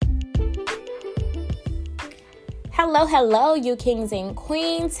Hello, you kings and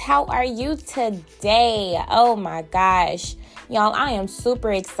queens. How are you today? Oh my gosh. Y'all, I am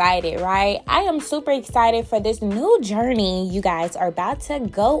super excited, right? I am super excited for this new journey you guys are about to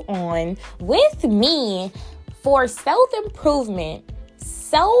go on with me for self-improvement,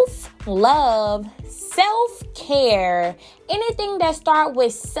 self-love, self-care, anything that starts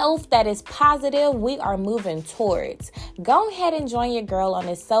with self that is positive, we are moving towards. Go ahead and join your girl on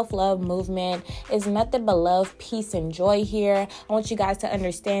this self-love movement. It's nothing but love, peace, and joy here. I want you guys to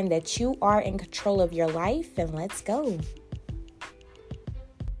understand that you are in control of your life, and let's go.